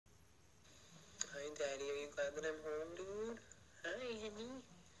Daddy, are you glad that I'm home, dude? Hi, honey.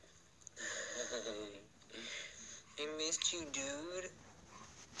 I missed you, dude.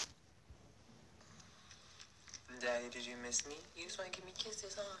 Daddy, did you miss me? You just want to give me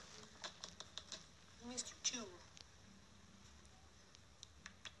kisses, huh? I missed you, too.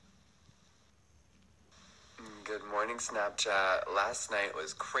 Good morning, Snapchat. Last night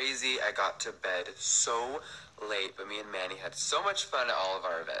was crazy. I got to bed so late, but me and Manny had so much fun at all of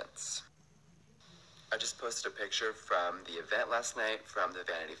our events. I just posted a picture from the event last night from the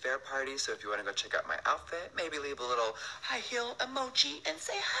Vanity Fair party, so if you want to go check out my outfit, maybe leave a little high heel emoji and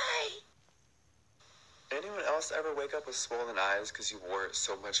say hi. Anyone else ever wake up with swollen eyes because you wore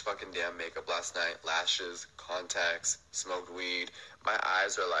so much fucking damn makeup last night? Lashes, contacts, smoked weed. My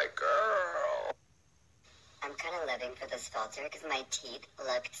eyes are like, girl. I'm kind of living for this filter because my teeth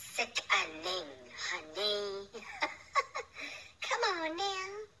look sickening, honey. Come on now.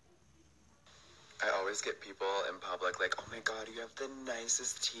 I always get people in public like, oh my God, you have the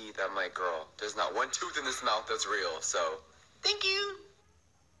nicest teeth. I'm like, girl, there's not one tooth in this mouth that's real, so thank you.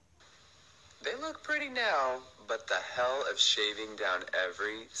 They look pretty now, but the hell of shaving down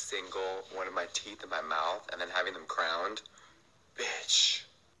every single one of my teeth in my mouth and then having them crowned, bitch.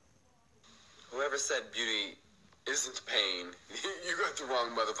 Whoever said beauty isn't pain, you got the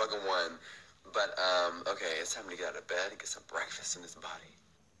wrong motherfucking one. But, okay, it's time to get out of bed and get some breakfast in this body.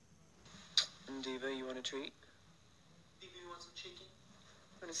 Diva, you want a treat? Diva, you want some chicken?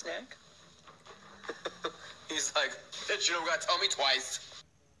 Want a snack? He's like, bitch, you don't gotta tell me twice.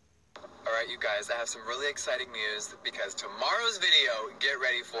 Alright, you guys, I have some really exciting news because tomorrow's video, get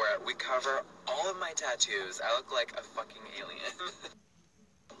ready for it. We cover all of my tattoos. I look like a fucking alien.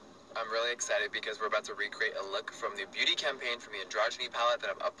 I'm really excited because we're about to recreate a look from the beauty campaign from the Androgyny palette that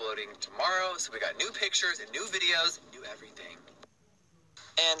I'm uploading tomorrow. So we got new pictures and new videos, new everything.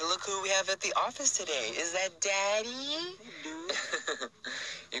 And look who we have at the office today. Is that Daddy? Dude.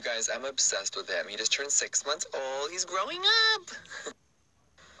 You guys, I'm obsessed with him. He just turned 6 months old. He's growing up.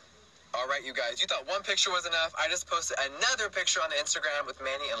 All right, you guys, you thought one picture was enough. I just posted another picture on the Instagram with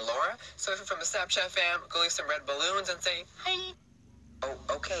Manny and Laura. So if you're from the Snapchat fam, go leave some red balloons and say, hi. Oh,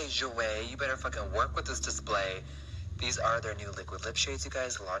 okay, Joey, you better fucking work with this display. These are their new liquid lip shades, you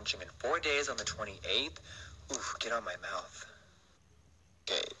guys, launching in 4 days on the 28th. Oof, get on my mouth.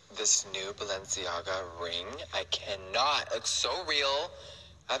 Okay, this new Balenciaga ring, I cannot. It looks so real.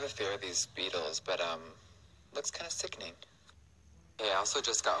 I have a fear of these beetles, but, looks kind of sickening. Okay, I also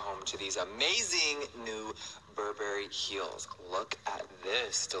just got home to these amazing new Burberry heels. Look at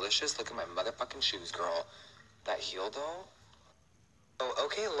this. Delicious. Look at my motherfucking shoes, girl. That heel, though? Oh,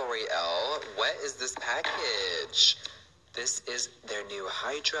 okay, L'Oreal. What is this package? This is their new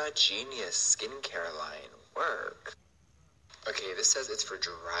Hydra Genius skincare line. Work. Okay, this says it's for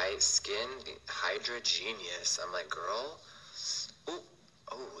dry skin, the Hydra Genius. I'm like, girl, ooh,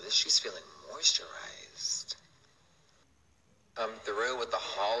 oh, she's feeling moisturized. Come through with the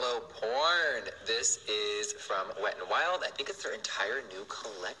hollow porn. This is from Wet n Wild. I think it's their entire new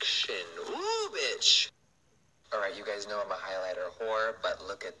collection. Ooh, bitch. All right, you guys know I'm a highlighter whore, but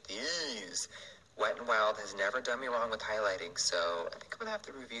look at these. Wet n Wild has never done me wrong with highlighting, so I think I'm gonna have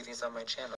to review these on my channel.